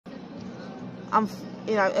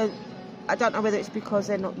you know, I don't know whether it's because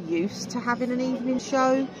they're not used to having an evening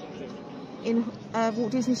show in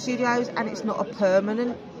Walt Disney Studios, and it's not a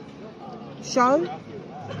permanent show.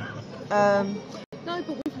 No,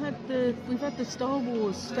 but we've had the Star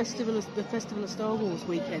Wars festival, the Festival of Star Wars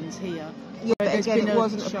weekends here. Yeah, but again, it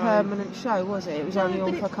wasn't a permanent show, was it? It was only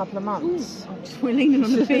on for a couple of months. We're leaning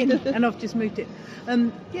on the pin, and I've just moved it.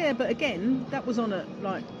 Yeah, but again, that was on at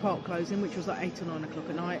like park closing, which was like 8 or 9 o'clock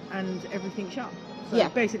at night, and everything shut. So yeah,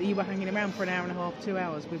 basically, you were hanging around for an hour and a half, 2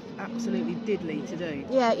 hours with absolutely diddly to do.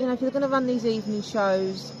 Yeah, you know, if they're going to run these evening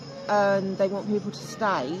shows and they want people to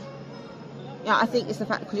stay, yeah, I think it's the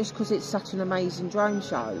fact just because it's such an amazing drone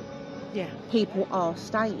show. Yeah, people are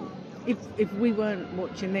staying. If we weren't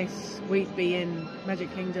watching this, we'd be in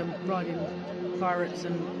Magic Kingdom riding pirates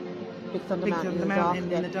and Big Thunder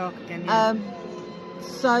Mountain in the dark again. Yeah.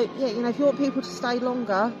 So yeah, you know, if you want people to stay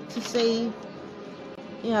longer to see,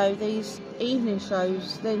 you know, these evening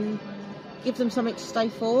shows, then give them something to stay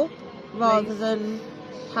for, rather than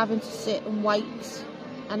having to sit and wait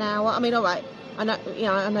an hour. I mean, all right, I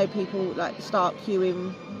know people like start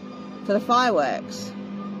queuing for the fireworks,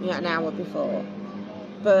 you know, an hour before.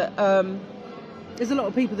 But there's a lot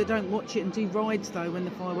of people that don't watch it and do rides though when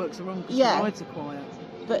the fireworks are on, because the rides are quiet.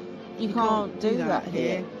 But you can't do that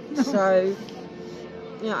here. So,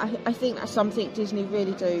 you know, I think that's something Disney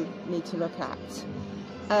really do need to look at.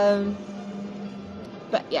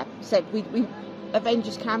 But yeah, so we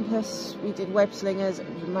Avengers Campus, we did Web Slingers, it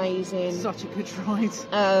was amazing. Such a good ride.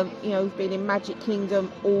 You know, we've been in Magic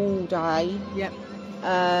Kingdom all day. Yep.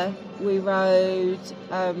 We rode.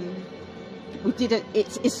 We did it.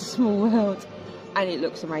 It's a Small World, and it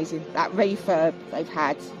looks amazing. That refurb they've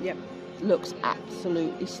had, looks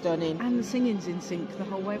absolutely stunning. And the singing's in sync the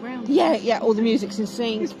whole way around. Yeah, all the music's in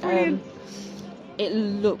sync. It's brilliant. It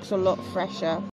looks a lot fresher.